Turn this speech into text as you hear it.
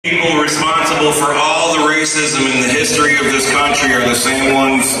People responsible for all the racism in the history of this country are the same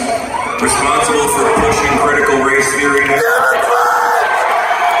ones responsible for pushing critical race theory now.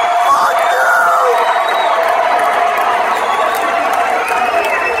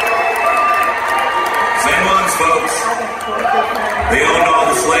 Same ones, folks. They owned all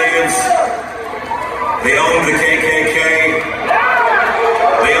the slaves. They owned the KKK.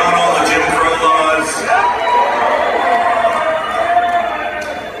 They own all the Jim Crow laws.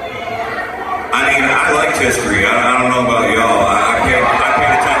 I mean, I liked history. I don't know about y'all. I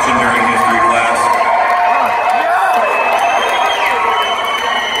paid attention during history class.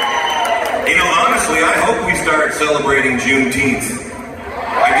 You know, honestly, I hope we start celebrating Juneteenth.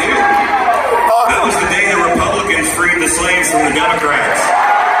 I do. That was the day the Republicans freed the slaves from the Democrats.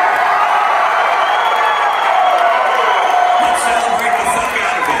 Let's celebrate the fuck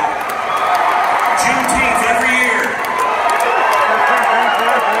out of it. Juneteenth every year.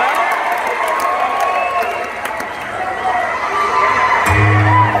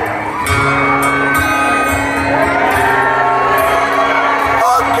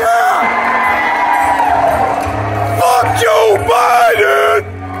 Joe Biden!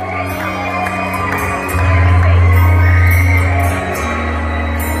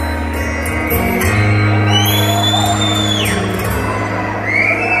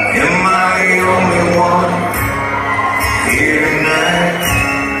 Am I the only one here tonight,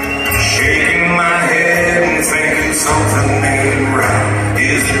 shaking my head and thinking something ain't right?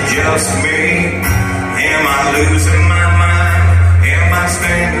 Is it just me? Am I losing my mind? Am I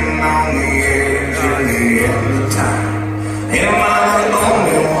standing on the edge of the end of time? Am I the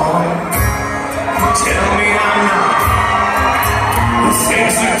only one? Tell me I'm not. Who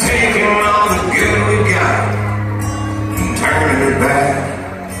thinks they're taking all the good we got and turning it back?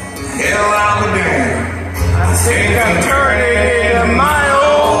 Hell, I'll be damned. I think I'm turning into my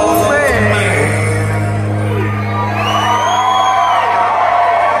old man.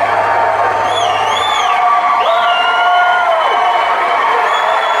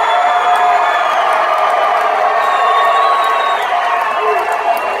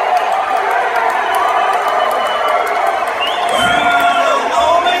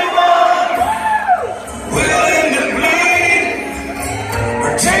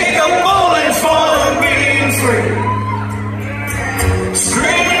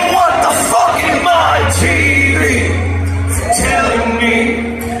 Screaming, what the fuck in my TV? Telling me,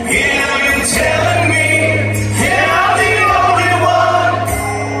 yeah, you're telling me, yeah, I'm the only one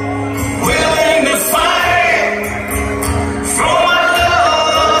willing to fight for my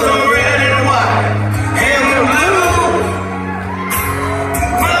love, the red and white and the blue.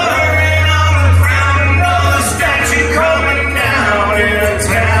 Murdering on the ground, another statue coming down in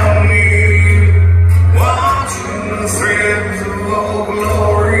town. Watching the threads of old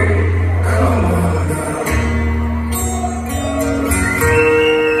glory come undone.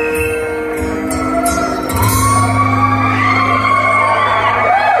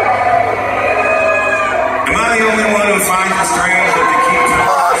 Am I the only one who finds it strange that they keep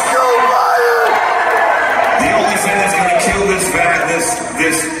the only thing that's going to kill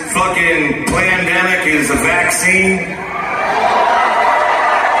this fucking pandemic is a vaccine?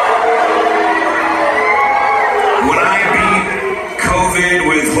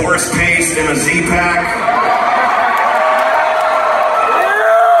 With horse paste and a Z-Pack.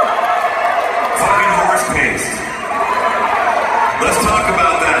 Fucking horse paste. Let's talk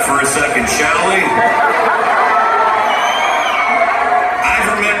about that for a second, shall we?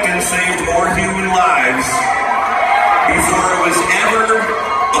 Ivermectin saved more human lives before it was ever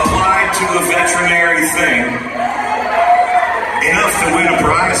applied to a veterinary thing. Enough to win a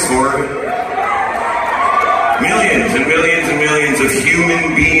prize for it. Millions and millions and millions of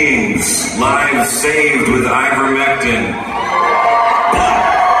human beings' lives saved with ivermectin. But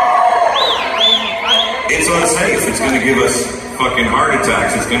it's unsafe. It's going to give us fucking heart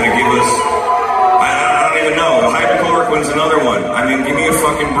attacks. It's going to give us, I don't even know. Hydrochloroquine's another one. I mean, give me a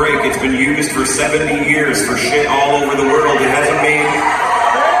fucking break. It's been used for 70 years for shit all over the world. It hasn't made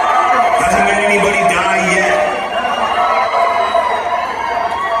anybody die yet.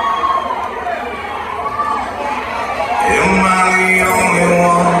 Am I the only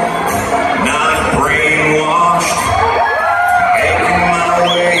one not brainwashed, making my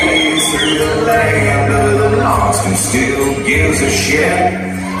way through the land of the lost and still gives a shit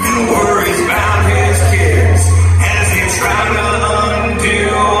and worries about his kids as they try to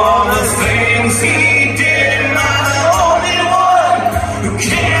undo all the things he did? Am I the only one who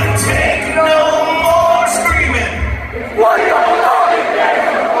can't take no more screaming? What the fuck is that?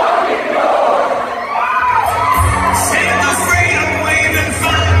 Send the freedom waving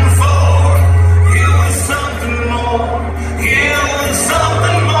flag.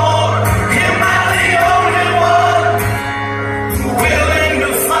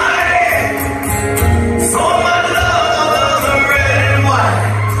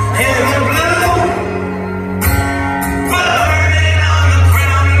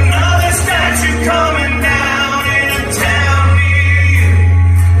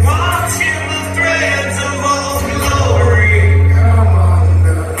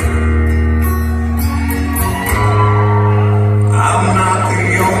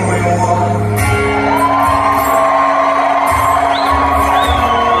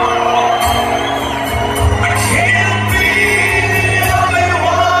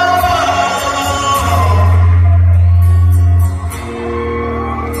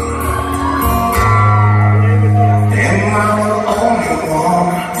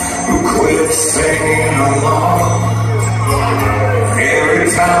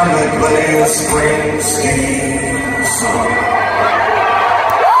 Springsteen.